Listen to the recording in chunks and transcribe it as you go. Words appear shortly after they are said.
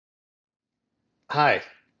Hi,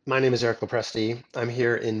 my name is LoPresti. I'm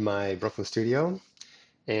here in my Brooklyn studio,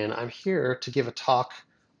 and I'm here to give a talk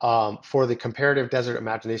for the Comparative Desert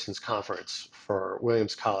Imaginations Conference for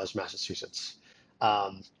Williams College, Massachusetts.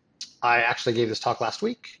 Um, I actually gave this talk last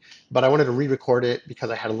week, but I wanted to re-record it because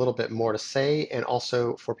I had a little bit more to say, and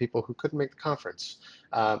also for people who couldn't make the conference.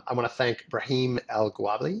 I want to thank Brahim El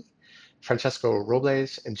Guabli, Francesco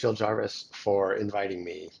Robles, and Jill Jarvis for inviting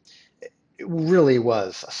me. It really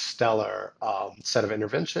was a stellar set of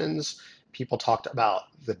interventions. People talked about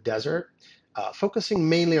the desert, focusing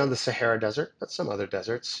mainly on the Sahara Desert, but some other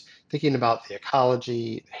deserts, thinking about the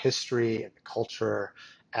ecology, the history, and the culture.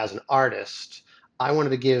 As an artist, I wanted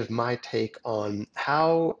to give my take on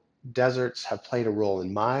how deserts have played a role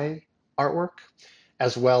in my artwork,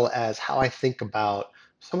 as well as how I think about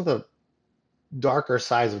some of the darker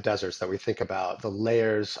sides of deserts that we think about, the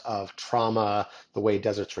layers of trauma, the way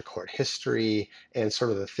deserts record history, and sort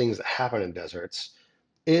of the things that happen in deserts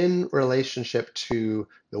in relationship to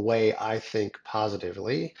the way I think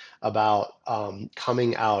positively about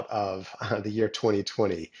coming out of the year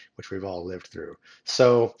 2020, which we've all lived through.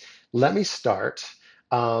 So let me start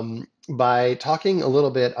by talking a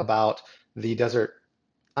little bit about the desert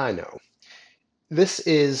I know. This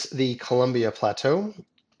is the Columbia Plateau,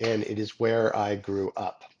 and it is where I grew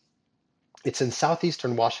up. It's in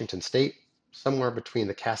southeastern Washington state, somewhere between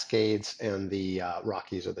the Cascades and the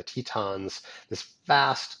Rockies or the Tetons, this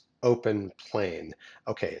vast open plain.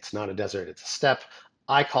 Okay, it's not a desert, it's a steppe.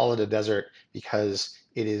 I call it a desert because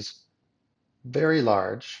it is very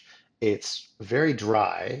large, it's very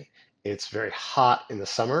dry, it's very hot in the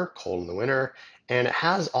summer, cold in the winter, and it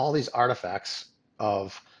has all these artifacts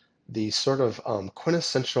of the sort of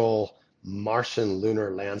quintessential Martian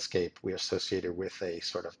lunar landscape we associated with a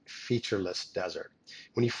sort of featureless desert.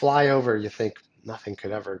 When you fly over, you think nothing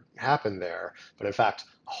could ever happen there, but in fact,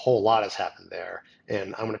 a whole lot has happened there.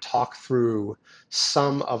 And I'm going to talk through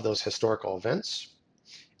some of those historical events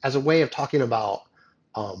as a way of talking about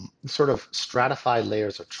sort of stratified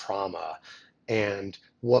layers of trauma and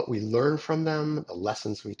what we learn from them, the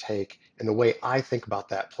lessons we take, and the way I think about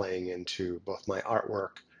that playing into both my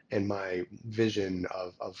artwork and my vision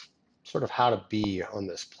of sort of how to be on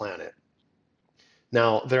this planet.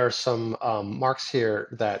 Now, there are some marks here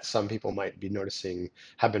that some people might be noticing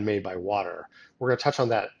have been made by water. We're going to touch on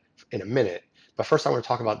that in a minute. But first, I want to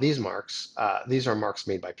talk about these marks. These are marks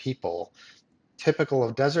made by people typical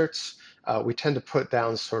of deserts. We tend to put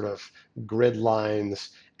down sort of grid lines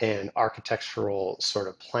and architectural sort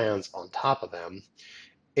of plans on top of them.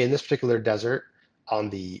 In this particular desert, on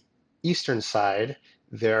the eastern side,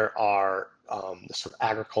 there are the sort of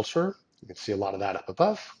agriculture. You can see a lot of that up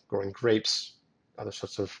above, growing grapes, other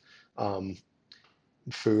sorts of um,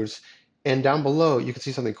 foods. And down below, you can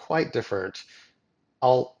see something quite different.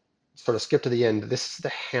 I'll sort of skip to the end. This is the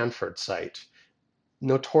Hanford site,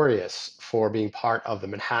 notorious for being part of the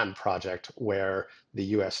Manhattan Project, where the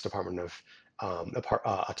U.S. Department of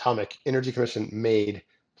Atomic Energy Commission made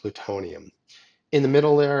plutonium. In the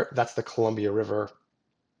middle there, that's the Columbia River.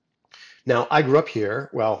 Now, I grew up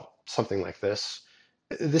here, well, something like this.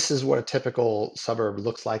 This is what a typical suburb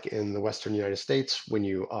looks like in the Western United States when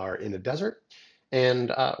you are in a desert.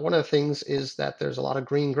 And one of the things is that there's a lot of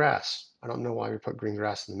green grass. I don't know why we put green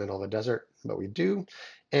grass in the middle of a desert, but we do.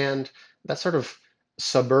 And that sort of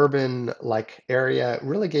suburban like area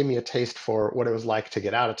really gave me a taste for what it was like to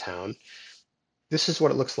get out of town. This is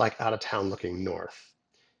what it looks like out of town looking north.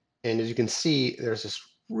 And as you can see, there's this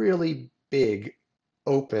really big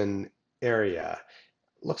open area.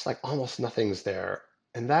 Looks like almost nothing's there.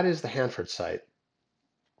 And that is the Hanford site.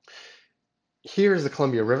 Here's the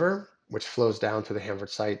Columbia River, which flows down through the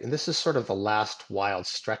Hanford site. And this is sort of the last wild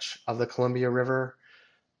stretch of the Columbia River.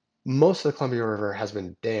 Most of the Columbia River has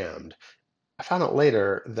been dammed. I found out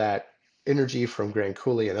later that energy from Grand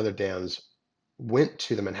Coulee and other dams went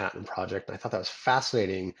to the Manhattan Project. And I thought that was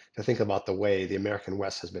fascinating to think about the way the American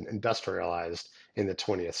West has been industrialized in the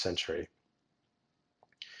 20th century.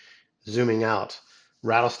 Zooming out,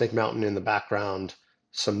 Rattlesnake Mountain in the background,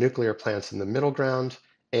 some nuclear plants in the middle ground,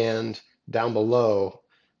 and down below,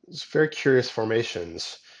 it's very curious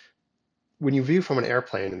formations. When you view from an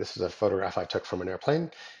airplane, and this is a photograph I took from an airplane,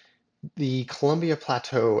 the Columbia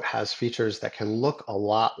Plateau has features that can look a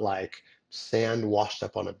lot like sand washed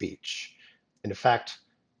up on a beach. And in fact,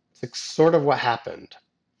 it's sort of what happened.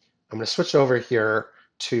 I'm going to switch over here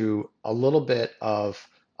to a little bit of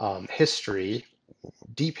history,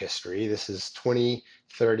 deep history. This is 20,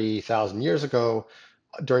 30,000 years ago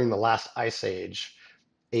during the last ice age.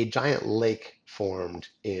 A giant lake formed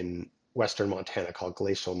in western Montana called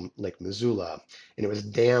Glacial Lake Missoula, and it was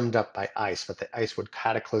dammed up by ice, but the ice would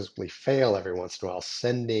cataclysmically fail every once in a while,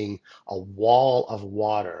 sending a wall of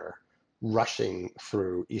water rushing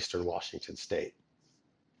through eastern Washington state.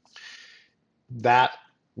 That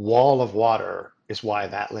wall of water is why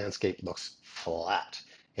that landscape looks flat.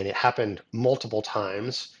 And it happened multiple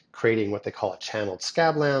times, creating what they call a channeled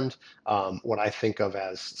scabland, what I think of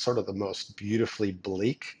as sort of the most beautifully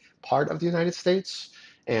bleak part of the United States,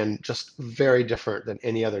 and just very different than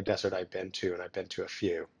any other desert I've been to, and I've been to a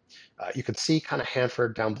few. You can see kind of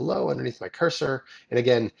Hanford down below underneath my cursor. And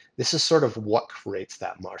again, this is sort of what creates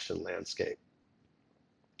that Martian landscape.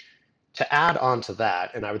 To add on to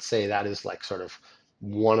that, and I would say that is like sort of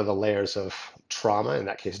one of the layers of trauma, in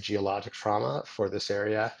that case, geologic trauma for this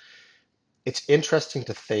area, it's interesting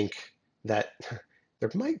to think that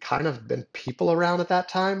there might kind of been people around at that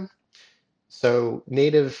time. So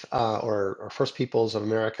native or first peoples of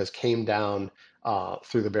Americas came down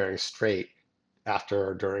through the Bering Strait after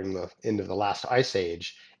or during the end of the last ice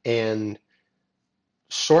age. And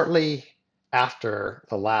shortly after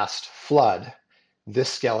the last flood, this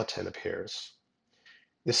skeleton appears.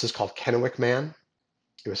 This is called Kennewick Man.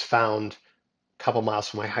 It was found a couple miles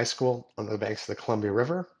from my high school on the banks of the Columbia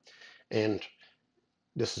River. And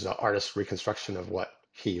this is an artist's reconstruction of what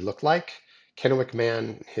he looked like. Kennewick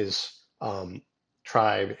Man, his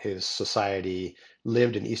tribe, his society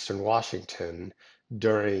lived in eastern Washington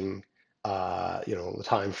during the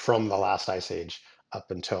time from the last ice age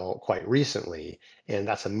up until quite recently. And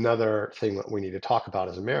that's another thing that we need to talk about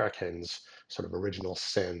as Americans, sort of original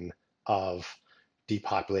sin of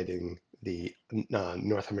depopulating the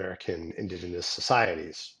North American indigenous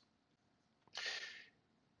societies.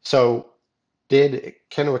 So did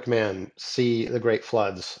Kennewick Man see the great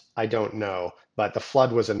floods? I don't know, but the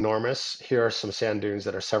flood was enormous. Here are some sand dunes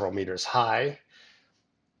that are several meters high.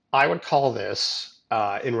 I would call this,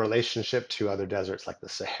 in relationship to other deserts like the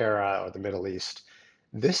Sahara or the Middle East,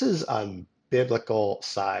 this is a biblical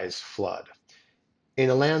size flood in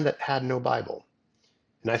a land that had no Bible.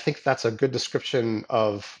 And I think that's a good description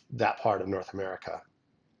of that part of North America.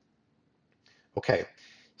 Okay,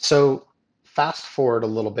 so fast forward a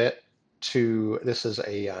little bit to, this is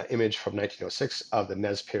a image from 1906 of the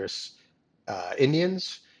Nez Perce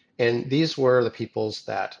Indians. And these were the peoples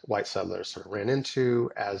that white settlers sort of ran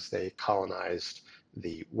into as they colonized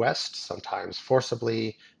the West, sometimes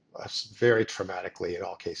forcibly, very traumatically in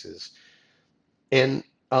all cases. And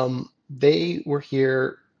they were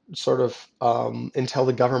here sort of until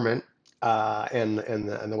the government and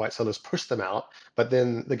the white settlers pushed them out. But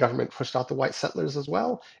then the government pushed out the white settlers as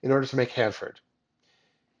well in order to make Hanford.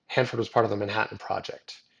 Hanford was part of the Manhattan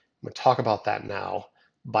Project. I'm going to talk about that now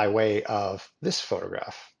by way of this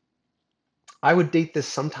photograph. I would date this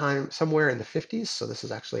sometime somewhere in the 50s. So this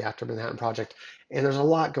is actually after Manhattan Project. And there's a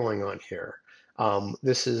lot going on here.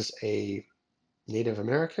 This is a Native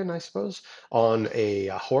American, I suppose, on a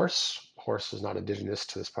horse. Horse is not indigenous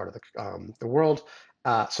to this part of the world.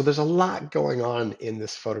 So there's a lot going on in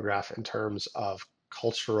this photograph in terms of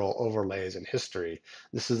cultural overlays and history.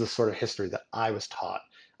 This is the sort of history that I was taught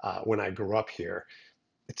when I grew up here.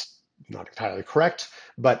 It's not entirely correct,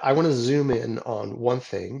 but I want to zoom in on one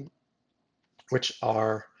thing, which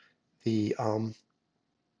are the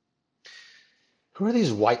who are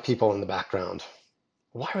these white people in the background?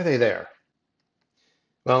 Why were they there?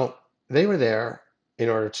 Well, they were there in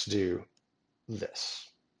order to do this.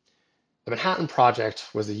 The Manhattan Project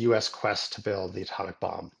was the US quest to build the atomic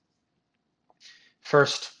bomb.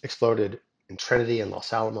 First exploded in Trinity and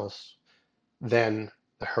Los Alamos, then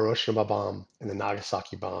the Hiroshima bomb and the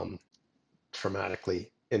Nagasaki bomb,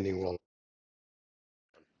 dramatically ending World War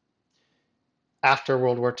II. After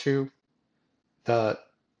World War II, the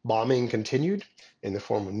bombing continued in the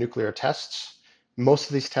form of nuclear tests. Most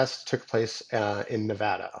of these tests took place in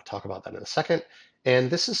Nevada. I'll talk about that in a second.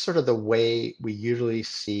 And this is sort of the way we usually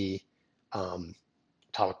see um,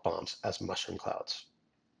 atomic bombs, as mushroom clouds.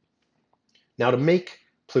 Now, to make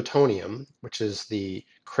plutonium, which is the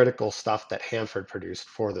critical stuff that Hanford produced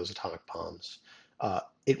for those atomic bombs,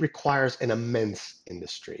 it requires an immense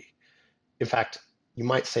industry. In fact, you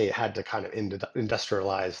might say it had to kind of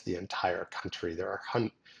industrialize the entire country. There are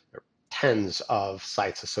tens of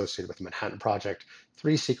sites associated with the Manhattan Project,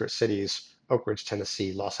 three secret cities, Oak Ridge,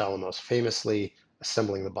 Tennessee, Los Alamos, famously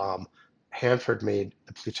assembling the bomb. Hanford made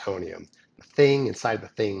the plutonium, the thing inside the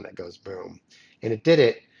thing that goes boom. And it did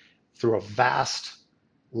it through a vast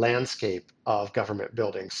landscape of government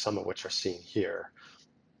buildings, some of which are seen here.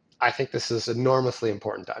 I think this is enormously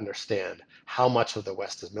important to understand how much of the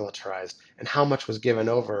West is militarized and how much was given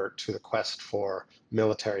over to the quest for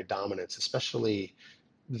military dominance, especially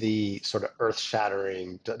the sort of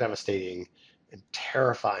earth-shattering, devastating, and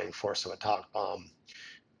terrifying force of atomic bomb.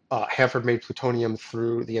 Hanford made plutonium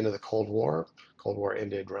through the end of the Cold War. Cold War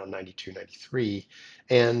ended around 92, 93.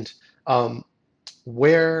 And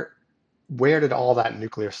where did all that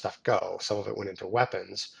nuclear stuff go? Some of it went into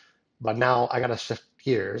weapons. But now I got to shift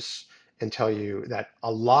gears and tell you that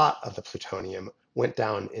a lot of the plutonium went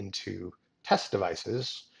down into test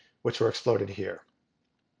devices, which were exploded here.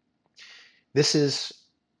 This is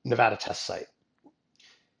Nevada test site.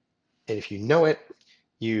 And if you know it,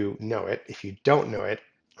 you know it. If you don't know it,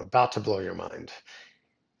 I'm about to blow your mind.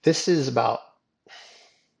 This is about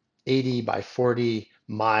 80 by 40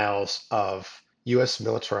 miles of US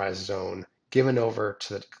militarized zone given over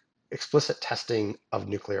to the explicit testing of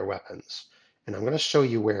nuclear weapons. And I'm going to show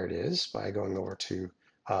you where it is by going over to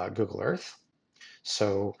Google Earth.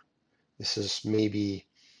 So this is maybe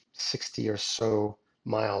 60 or so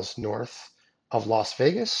miles north of Las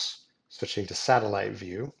Vegas, switching to satellite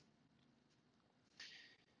view.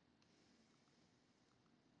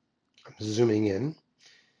 I'm zooming in.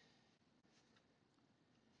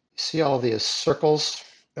 See all these circles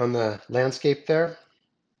on the landscape there?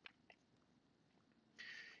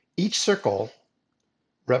 Each circle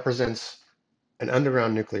represents an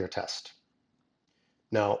underground nuclear test.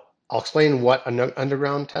 Now, I'll explain what an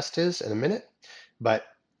underground test is in a minute, but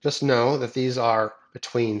just know that these are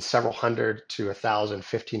between several hundred to 1,000,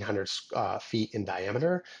 1,500 feet in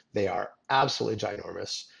diameter. They are absolutely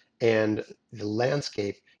ginormous, and the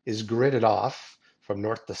landscape is gridded off from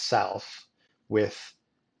north to south with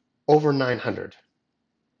over 900.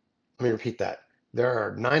 Let me repeat that. There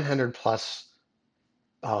are 900 plus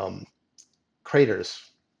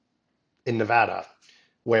craters in Nevada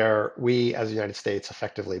where we as the United States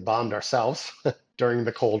effectively bombed ourselves during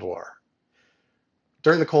the Cold War.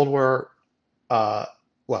 During the Cold War, uh,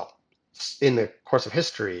 well, in the course of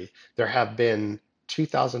history, there have been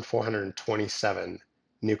 2,427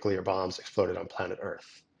 nuclear bombs exploded on planet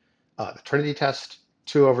Earth. The Trinity test,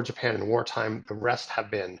 2 over Japan in wartime. The rest have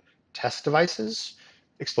been test devices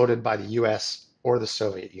exploded by the US or the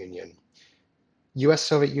Soviet Union.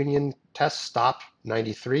 US-Soviet Union tests stopped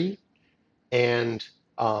 93, and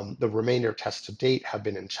the remainder of tests to date have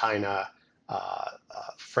been in China,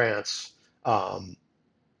 France, UK,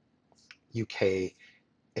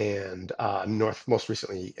 and most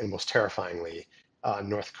recently and most terrifyingly,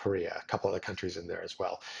 North Korea, a couple other countries in there as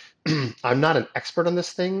well. I'm not an expert on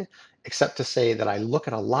this thing, except to say that I look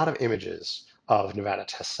at a lot of images of Nevada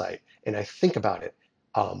test site and I think about it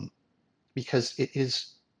because it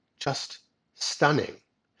is just stunning,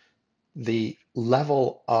 the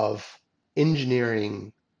level of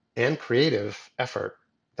engineering and creative effort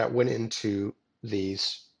that went into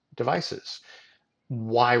these devices.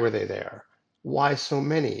 Why were they there? Why so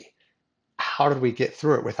many? How did we get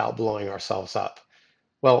through it without blowing ourselves up?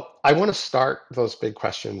 Well, I want to start those big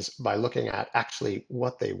questions by looking at actually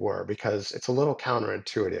what they were, because it's a little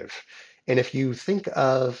counterintuitive. And if you think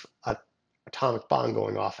of an atomic bomb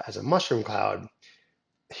going off as a mushroom cloud,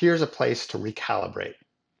 here's a place to recalibrate.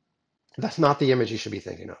 That's not the image you should be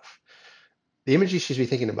thinking of. The image you should be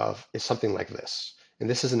thinking of is something like this. And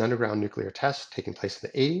this is an underground nuclear test taking place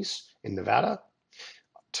in the 80s in Nevada.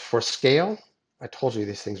 For scale, I told you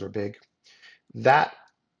these things were big. That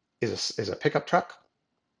is a pickup truck.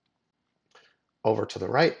 Over to the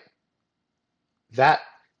right, that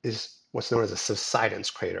is what's known as a subsidence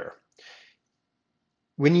crater.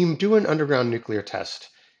 When you do an underground nuclear test,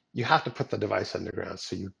 you have to put the device underground.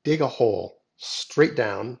 So you dig a hole straight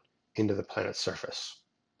down into the planet's surface,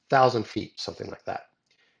 1,000 feet, something like that.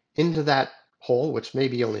 Into that hole, which may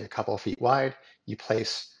be only a couple of feet wide, you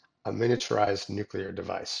place a miniaturized nuclear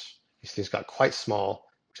device. These things got quite small,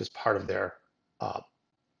 which is part of their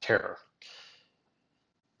terror.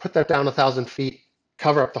 Put that down 1,000 feet,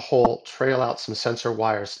 cover up the hole, trail out some sensor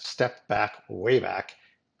wires, step back, way back,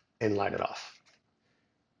 and light it off.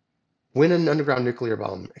 When an underground nuclear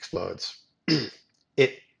bomb explodes,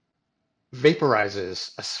 it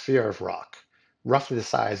vaporizes a sphere of rock, roughly the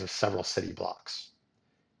size of several city blocks.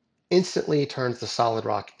 Instantly turns the solid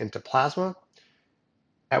rock into plasma,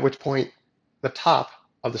 at which point the top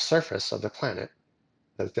of the surface of the planet,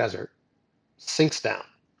 the desert, sinks down,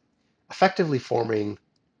 effectively forming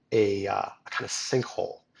a kind of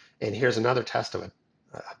sinkhole. And here's another test of a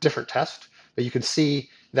different test, but you can see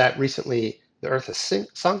that recently the Earth has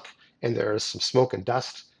sunk, and there's some smoke and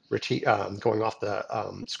dust going off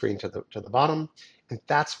the screen to the bottom. And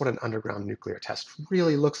that's what an underground nuclear test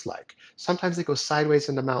really looks like. Sometimes they go sideways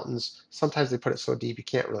into mountains. Sometimes they put it so deep you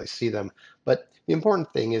can't really see them. But the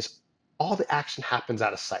important thing is all the action happens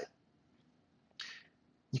out of sight.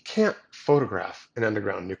 You can't photograph an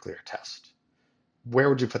underground nuclear test. Where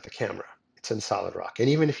would you put the camera? It's in solid rock. And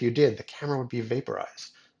even if you did, the camera would be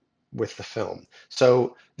vaporized with the film.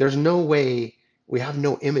 So there's no way, we have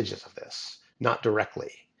no images of this, not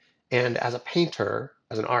directly. And as a painter,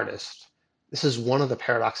 as an artist, this is one of the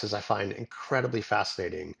paradoxes I find incredibly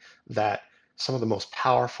fascinating, that some of the most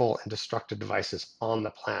powerful and destructive devices on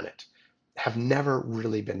the planet have never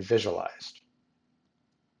really been visualized,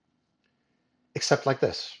 except like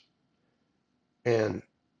this. And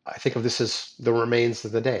I think of this as the remains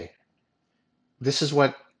of the day. This is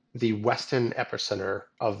what the Western epicenter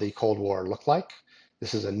of the Cold War looked like.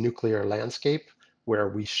 This is a nuclear landscape where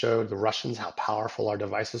we showed the Russians how powerful our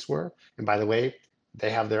devices were. And by the way, they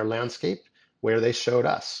have their landscape where they showed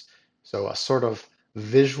us. So a sort of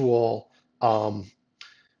visual, um,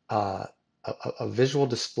 uh, a visual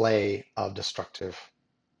display of destructive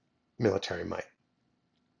military might.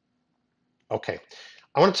 Okay,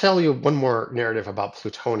 I want to tell you one more narrative about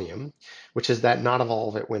plutonium, which is that not all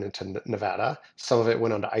of it went into Nevada. Some of it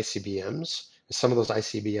went onto ICBMs. Some of those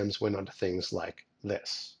ICBMs went onto things like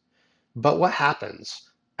this. But what happens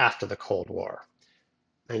after the Cold War?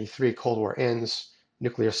 93, Cold War ends.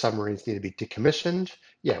 Nuclear submarines need to be decommissioned.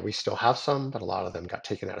 Yeah, we still have some, but a lot of them got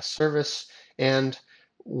taken out of service. And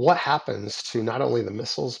what happens to not only the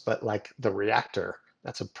missiles, but like the reactor?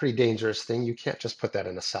 That's a pretty dangerous thing. You can't just put that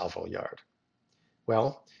in a salvo yard.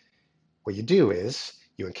 Well, what you do is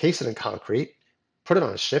you encase it in concrete, put it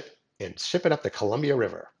on a ship, and ship it up the Columbia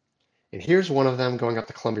River. And here's one of them going up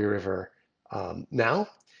the Columbia River now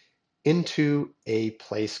into a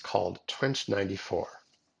place called Trench 94.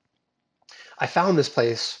 I found this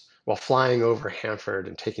place while flying over Hanford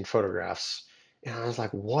and taking photographs, and I was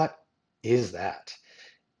like, what is that?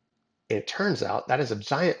 And it turns out that is a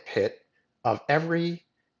giant pit of every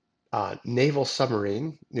naval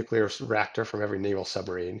submarine, nuclear reactor from every naval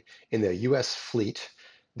submarine in the US fleet.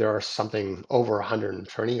 There are something over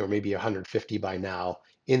 120 or maybe 150 by now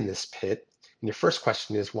in this pit. And your first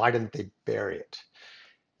question is, why didn't they bury it?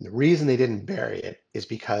 And the reason they didn't bury it is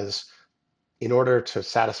because in order to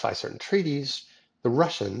satisfy certain treaties, the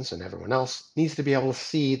Russians and everyone else needs to be able to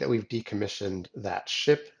see that we've decommissioned that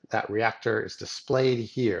ship. That reactor is displayed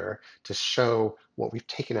here to show what we've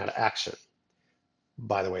taken out of action.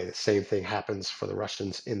 By the way, the same thing happens for the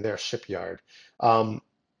Russians in their shipyard. Um,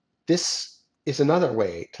 this is another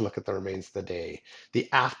way to look at the remains of the day, the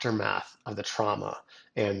aftermath of the trauma.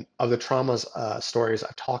 And of the traumas stories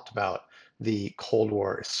I've talked about, the Cold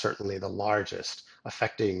War is certainly the largest,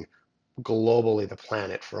 affecting globally the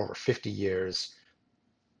planet for over 50 years,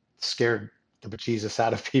 scared the bejesus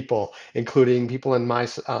out of people, including people in my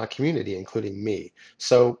community, including me.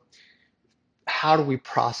 So how do we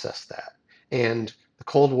process that? And the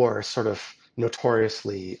Cold War is sort of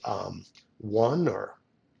notoriously won or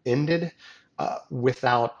ended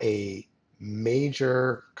without a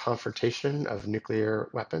major confrontation of nuclear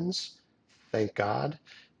weapons, thank God.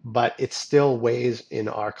 But it still weighs in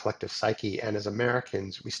our collective psyche. And as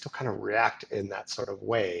Americans, we still kind of react in that sort of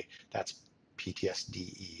way. That's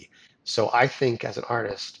PTSD. So I think as an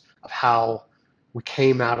artist of how we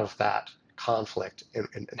came out of that conflict and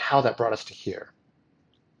how that brought us to here.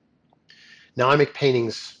 Now I make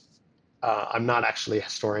paintings. I'm not actually a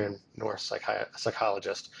historian nor a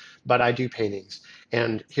psychologist, but I do paintings.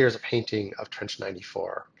 And here's a painting of Trench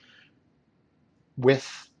 94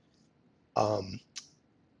 with um,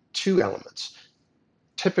 two elements.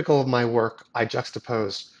 Typical of my work, I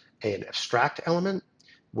juxtapose an abstract element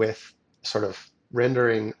with sort of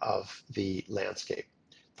rendering of the landscape.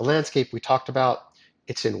 The landscape we talked about,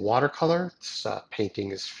 it's in watercolor. This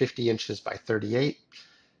painting is 50 inches by 38.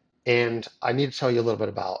 And I need to tell you a little bit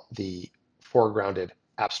about the foregrounded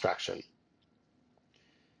abstraction.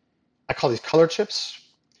 I call these color chips.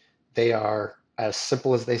 They are as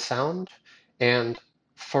simple as they sound. And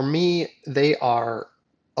for me, they are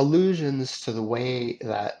allusions to the way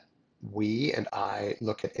that we and I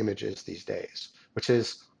look at images these days, which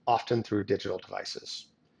is often through digital devices.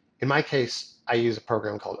 In my case, I use a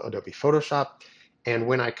program called Adobe Photoshop. And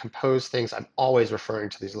when I compose things, I'm always referring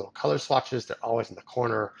to these little color swatches. They're always in the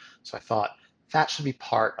corner. So I thought that should be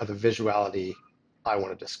part of the visuality I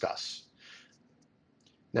want to discuss.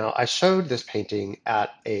 Now, I showed this painting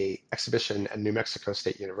at an exhibition at New Mexico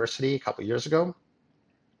State University a couple years ago.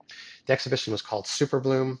 The exhibition was called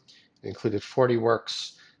Superbloom. It included 40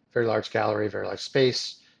 works, very large gallery, very large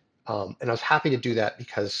space. And I was happy to do that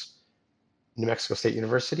because New Mexico State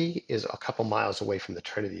University is a couple miles away from the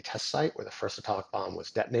Trinity test site where the first atomic bomb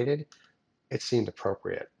was detonated. It seemed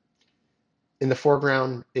appropriate. In the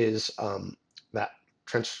foreground is that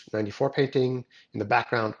Trench 94 painting. In the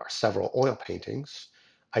background are several oil paintings.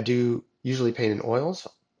 I do usually paint in oils,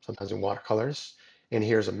 sometimes in watercolors, and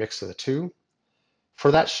here's a mix of the two.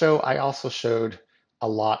 For that show, I also showed a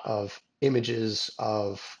lot of images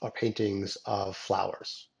of or paintings of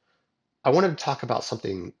flowers. I wanted to talk about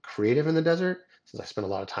something creative in the desert, since I spent a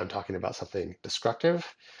lot of time talking about something destructive.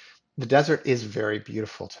 The desert is very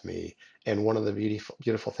beautiful to me, and one of the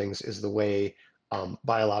beautiful things is the way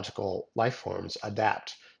biological life forms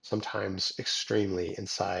adapt, sometimes extremely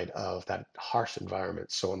inside of that harsh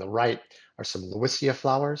environment. So on the right are some Loesia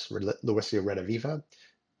flowers, Loesia rediviva.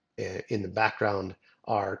 In the background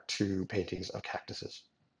are two paintings of cactuses.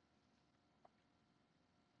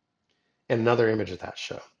 And another image of that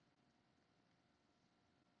show.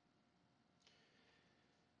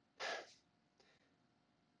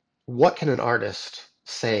 What can an artist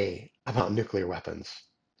say about nuclear weapons?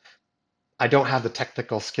 I don't have the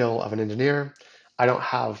technical skill of an engineer. I don't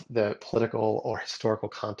have the political or historical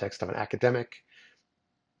context of an academic.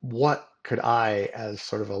 What could I, as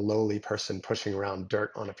sort of a lowly person pushing around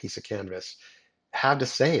dirt on a piece of canvas, have to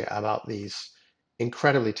say about these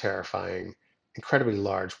incredibly terrifying, incredibly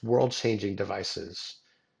large, world-changing devices?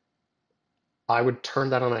 I would turn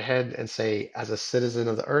that on a head and say, as a citizen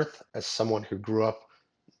of the earth, as someone who grew up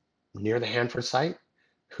near the Hanford site,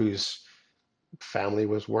 whose family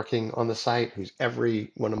was working on the site, whose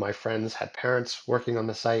every one of my friends had parents working on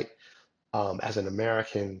the site, as an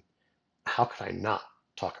American, how could I not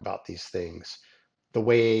talk about these things? The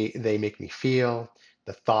way they make me feel,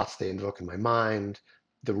 the thoughts they invoke in my mind,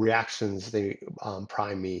 the reactions they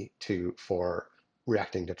prime me to for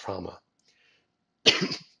reacting to trauma.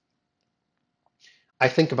 I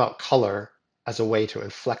think about color as a way to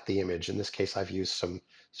inflect the image. In this case, I've used some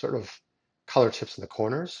sort of color tips in the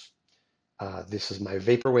corners. This is my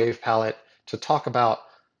Vaporwave palette to talk about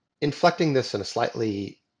inflecting this in a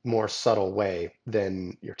slightly more subtle way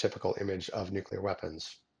than your typical image of nuclear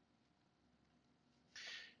weapons.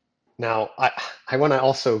 Now, I want to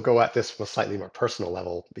also go at this from a slightly more personal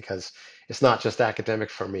level because it's not just academic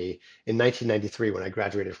for me. In 1993, when I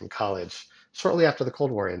graduated from college, shortly after the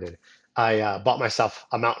Cold War ended, I bought myself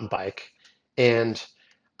a mountain bike and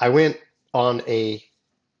I went on a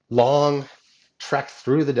long trek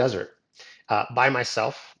through the desert by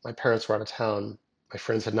myself. My parents were out of town. My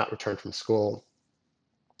friends had not returned from school.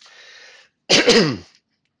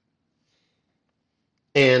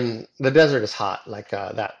 And the desert is hot, like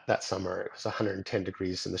that summer. It was 110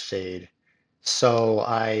 degrees in the shade. So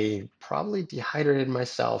I probably dehydrated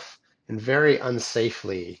myself and very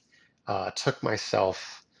unsafely took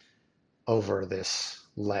myself over this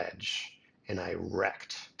ledge and I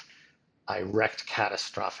wrecked. I wrecked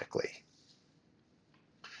catastrophically.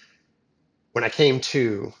 When I came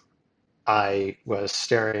to, I was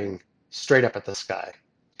staring straight up at the sky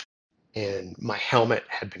and my helmet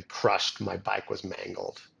had been crushed. My bike was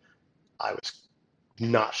mangled. I was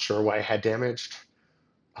not sure what I had damaged,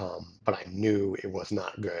 but I knew it was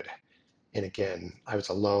not good. And again, I was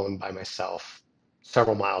alone by myself,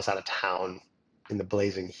 several miles out of town in the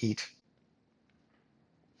blazing heat.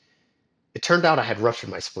 It turned out I had ruptured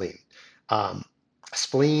my spleen. Um,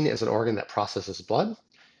 Spleen is an organ that processes blood,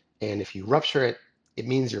 and if you rupture it, it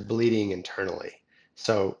means you're bleeding internally.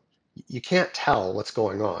 So you can't tell what's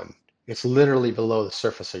going on. It's literally below the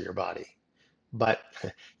surface of your body. But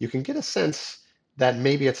you can get a sense that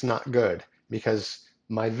maybe it's not good because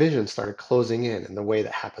my vision started closing in the way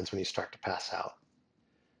that happens when you start to pass out.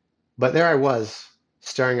 But there I was,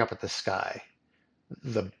 staring up at the sky,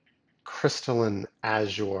 the crystalline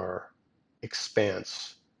azure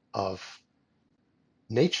expanse of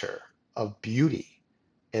nature, of beauty.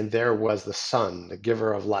 And there was the sun, the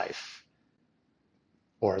giver of life,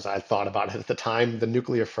 or as I thought about it at the time, the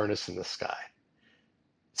nuclear furnace in the sky.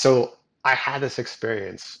 So I had this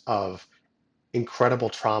experience of incredible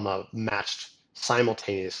trauma matched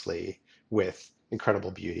simultaneously with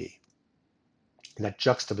incredible beauty. And that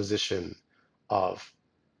juxtaposition of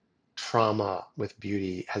trauma with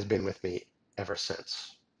beauty has been with me ever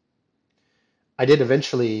since. I did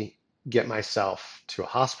eventually get myself to a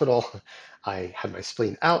hospital. I had my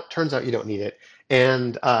spleen out. Turns out you don't need it.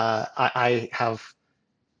 And I have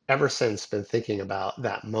ever since been thinking about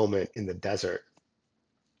that moment in the desert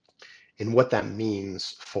and what that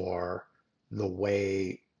means for the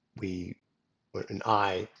way we and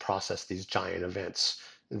I process these giant events.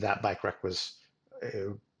 That bike wreck was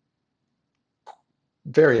uh,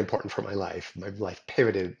 very important for my life. My life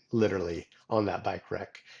pivoted literally on that bike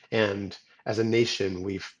wreck. And as a nation,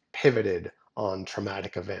 we've pivoted on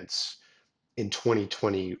traumatic events. In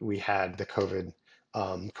 2020, we had the COVID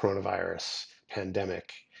coronavirus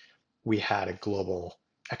pandemic. We had a global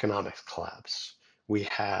economic collapse. We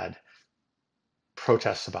had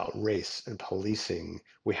protests about race and policing.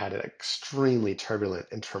 We had an extremely turbulent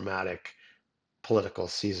and traumatic political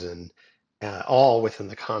season, all within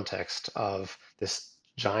the context of this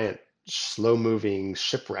giant, slow moving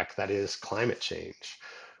shipwreck that is climate change.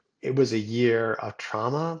 It was a year of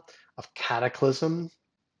trauma, of cataclysm.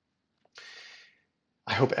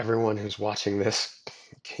 I hope everyone who's watching this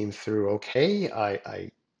came through okay.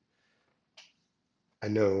 I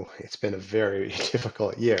know it's been a very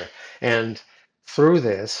difficult year. And through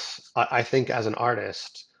this, I think as an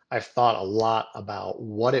artist, I've thought a lot about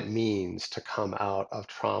what it means to come out of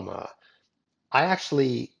trauma. I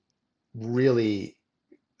actually really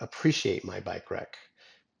appreciate my bike wreck.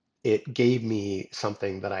 It gave me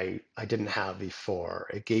something that I didn't have before.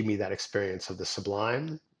 It gave me that experience of the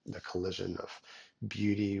sublime, the collision of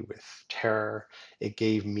beauty with terror. It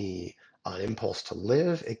gave me an impulse to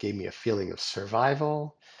live. It gave me a feeling of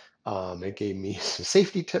survival. It gave me some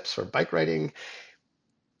safety tips for bike riding.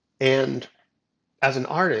 And as an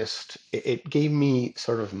artist, it gave me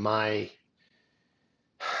sort of my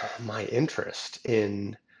interest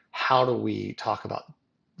in how do we talk about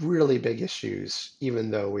really big issues,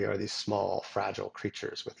 even though we are these small, fragile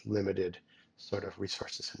creatures with limited sort of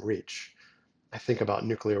resources and reach. I think about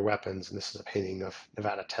nuclear weapons, and this is a painting of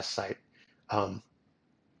Nevada test site. Um,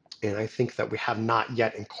 and I think that we have not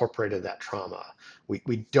yet incorporated that trauma.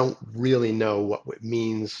 We don't really know what it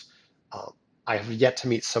means. I have yet to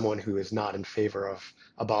meet someone who is not in favor of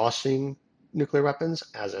abolishing nuclear weapons,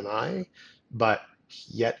 as am I, but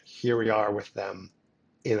yet here we are with them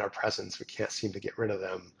in our presence. We can't seem to get rid of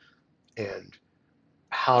them. And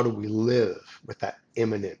how do we live with that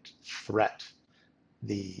imminent threat,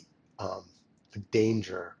 the the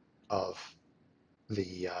danger of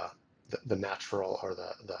the, uh, the natural or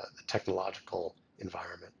the technological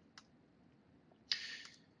environment?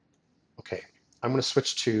 Okay, I'm going to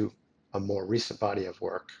switch to a more recent body of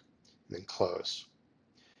work and then close.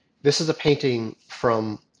 This is a painting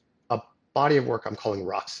from a body of work I'm calling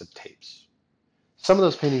Rocks and Tapes. Some of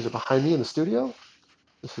those paintings are behind me in the studio.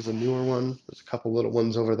 This is a newer one. There's a couple little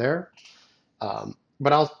ones over there.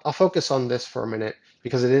 But I'll focus on this for a minute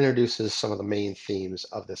because it introduces some of the main themes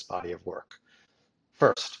of this body of work.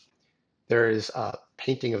 First, there is a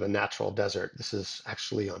painting of the natural desert. This is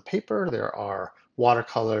actually on paper. There are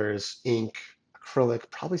watercolors, ink, acrylic,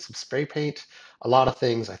 probably some spray paint, a lot of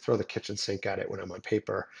things. I throw the kitchen sink at it when I'm on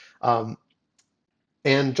paper. Um,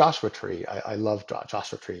 and Joshua Tree. I love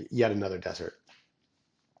Joshua Tree, yet another desert.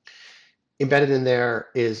 Embedded in there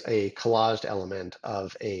is a collaged element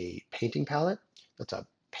of a painting palette. That's a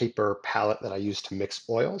paper palette that I use to mix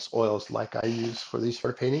oils like I use for these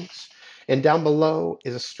sort of paintings. And down below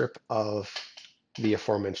is a strip of the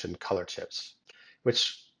aforementioned color chips,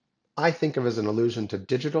 which I think of as an allusion to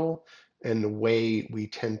digital and the way we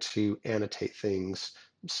tend to annotate things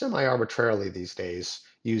semi-arbitrarily these days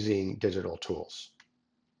using digital tools.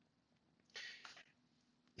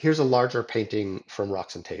 Here's a larger painting from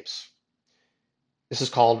Rocks and Tapes. This is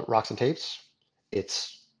called Rocks and Tapes.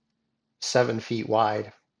 It's 7 feet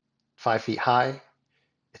wide, 5 feet high.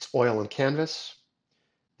 It's oil and canvas.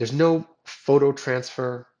 There's no photo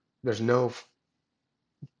transfer. There's no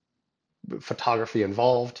photography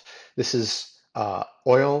involved. This is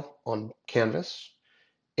oil on canvas.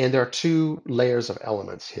 And there are two layers of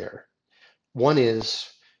elements here. One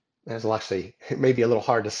is, as well, actually, it may be a little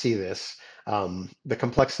hard to see this. The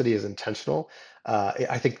complexity is intentional.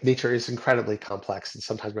 I think nature is incredibly complex, and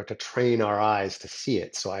sometimes we have to train our eyes to see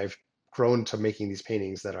it. So I've grown to making these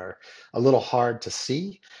paintings that are a little hard to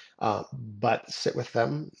see, but sit with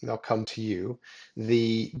them, they'll come to you.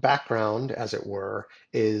 The background, as it were,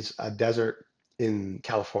 is a desert in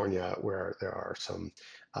California where there are some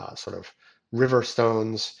sort of river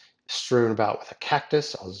stones strewn about with a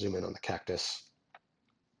cactus. I'll zoom in on the cactus.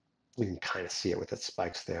 You can kind of see it with its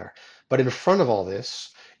spikes there. But in front of all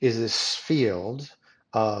this is this field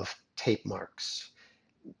of tape marks.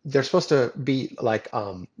 They're supposed to be like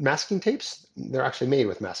masking tapes. They're actually made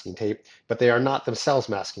with masking tape, but they are not themselves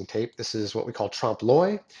masking tape. This is what we call trompe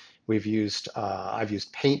l'oeil. I've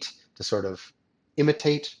used paint to sort of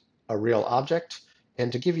imitate a real object.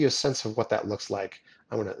 And to give you a sense of what that looks like,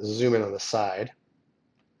 I'm going to zoom in on the side.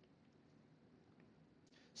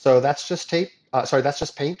 So that's just tape. Sorry, that's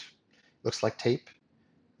just paint. Looks like tape.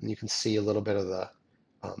 And you can see a little bit of the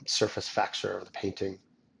surface facture of the painting.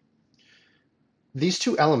 These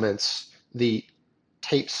two elements, the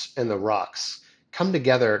tapes and the rocks, come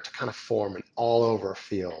together to kind of form an all-over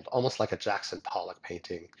field, almost like a Jackson Pollock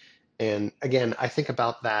painting. And again, I think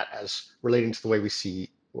about that as relating to the way we see,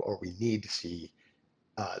 or we need to see,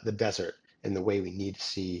 the desert and the way we need to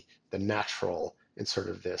see the natural in sort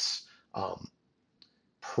of this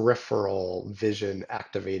peripheral vision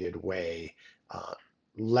activated way, uh,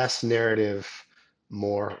 less narrative,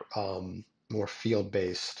 more field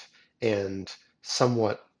based, and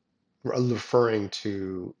somewhat referring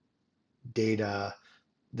to data,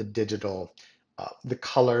 the digital, the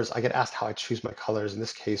colors. I get asked how I choose my colors. In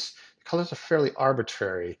this case, the colors are fairly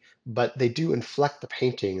arbitrary, but they do inflect the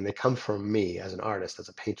painting and they come from me as an artist, as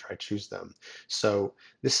a painter. I choose them. So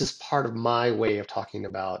this is part of my way of talking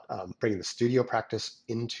about bringing the studio practice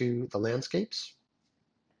into the landscapes.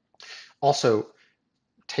 Also,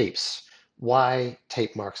 tapes. Why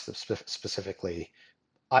tape marks specifically?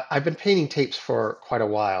 I've been painting tapes for quite a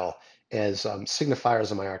while as signifiers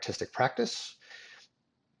of my artistic practice.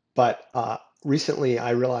 But recently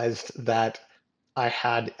I realized that I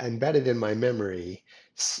had embedded in my memory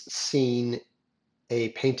seen a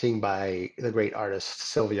painting by the great artist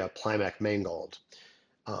Sylvia Plimack Mangold.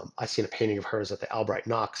 I seen a painting of hers at the Albright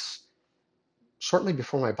Knox shortly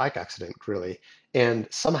before my bike accident, really. And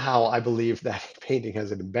somehow I believe that painting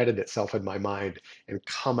has embedded itself in my mind and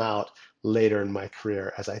come out later in my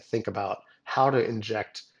career as I think about how to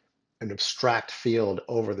inject an abstract field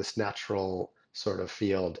over this natural sort of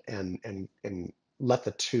field and let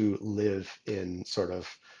the two live in sort of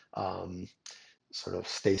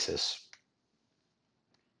stasis.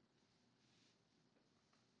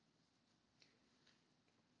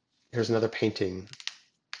 Here's another painting,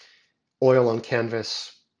 oil on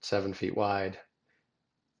canvas, 7 feet wide.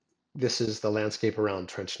 This is the landscape around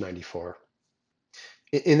Trench 94.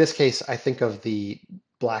 In this case, I think of the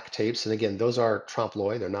black tapes, and again, those are trompe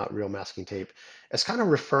l'oeil, they're not real masking tape. It's kind of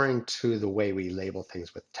referring to the way we label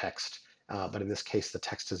things with text, but in this case, the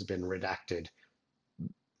text has been redacted.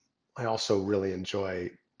 I also really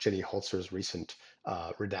enjoy Jenny Holzer's recent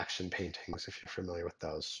redaction paintings, if you're familiar with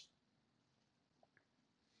those.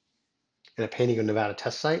 In a painting of Nevada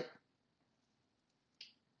Test Site,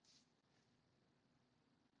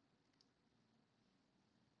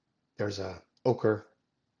 there's a ochre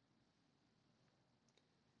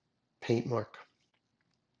paint mark.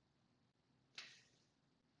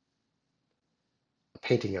 A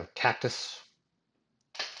painting of cactus.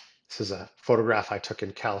 This is a photograph I took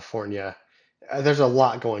in California. There's a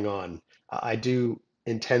lot going on. I do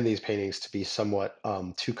intend these paintings to be somewhat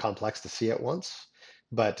too complex to see at once,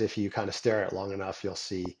 but if you kind of stare at it long enough, you'll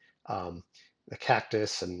see um, the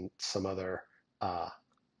cactus and some other uh,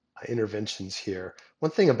 interventions here.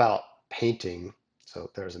 One thing about painting, so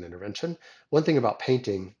there's an intervention. One thing about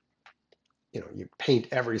painting, you paint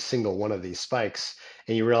every single one of these spikes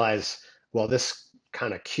and you realize, well, this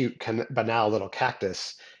kind of cute, banal little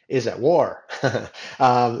cactus is at war.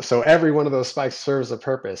 So every one of those spikes serves a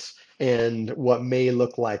purpose. And what may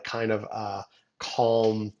look like kind of a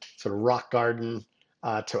calm sort of rock garden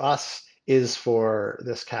to us is for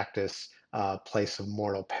this cactus a place of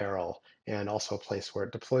mortal peril and also a place where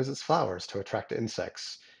it deploys its flowers to attract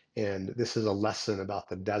insects. And this is a lesson about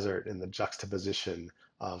the desert and the juxtaposition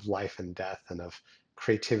of life and death and of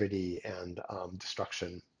creativity and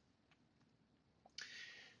destruction.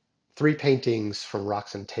 3 paintings from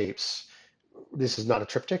rocks and tapes. This is not a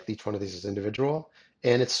triptych. Each one of these is individual.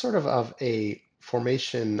 And it's sort of a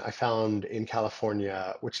formation I found in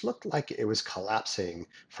California, which looked like it was collapsing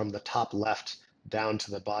from the top left down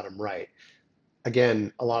to the bottom right.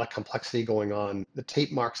 Again, a lot of complexity going on. The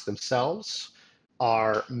tape marks themselves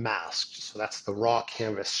are masked. So that's the raw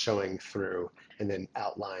canvas showing through and then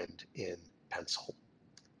outlined in pencil.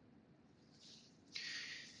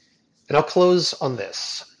 And I'll close on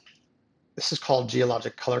this. This is called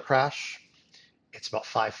Geologic Color Crash. It's about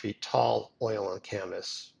 5 feet tall, oil on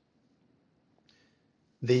canvas.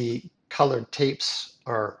 The colored tapes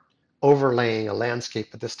are overlaying a landscape,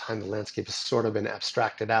 but this time the landscape has sort of been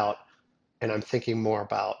abstracted out. And I'm thinking more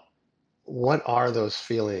about what are those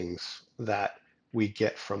feelings that we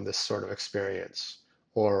get from this sort of experience?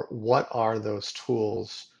 Or what are those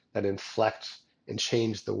tools that inflect and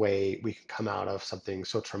change the way we can come out of something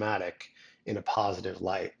so traumatic in a positive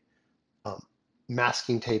light? Um,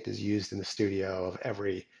 Masking tape is used in the studio of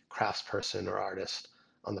every craftsperson or artist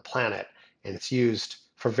on the planet, and it's used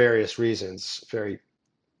for various reasons, very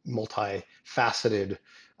multifaceted.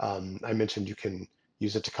 I mentioned you can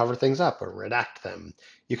use it to cover things up or redact them.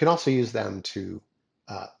 You can also use them to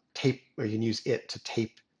tape, or you can use it to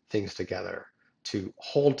tape things together, to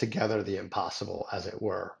hold together the impossible, as it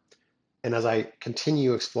were. And as I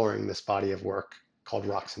continue exploring this body of work called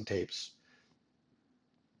Rocks and Tapes,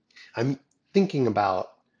 I'm thinking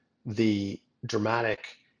about the dramatic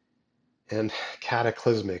and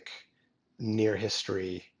cataclysmic near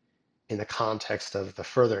history in the context of the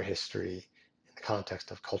further history, in the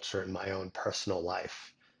context of culture in my own personal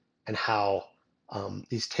life, and how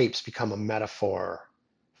these tapes become a metaphor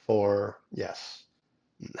for, yes,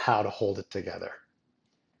 how to hold it together.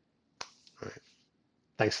 All right.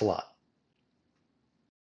 Thanks a lot.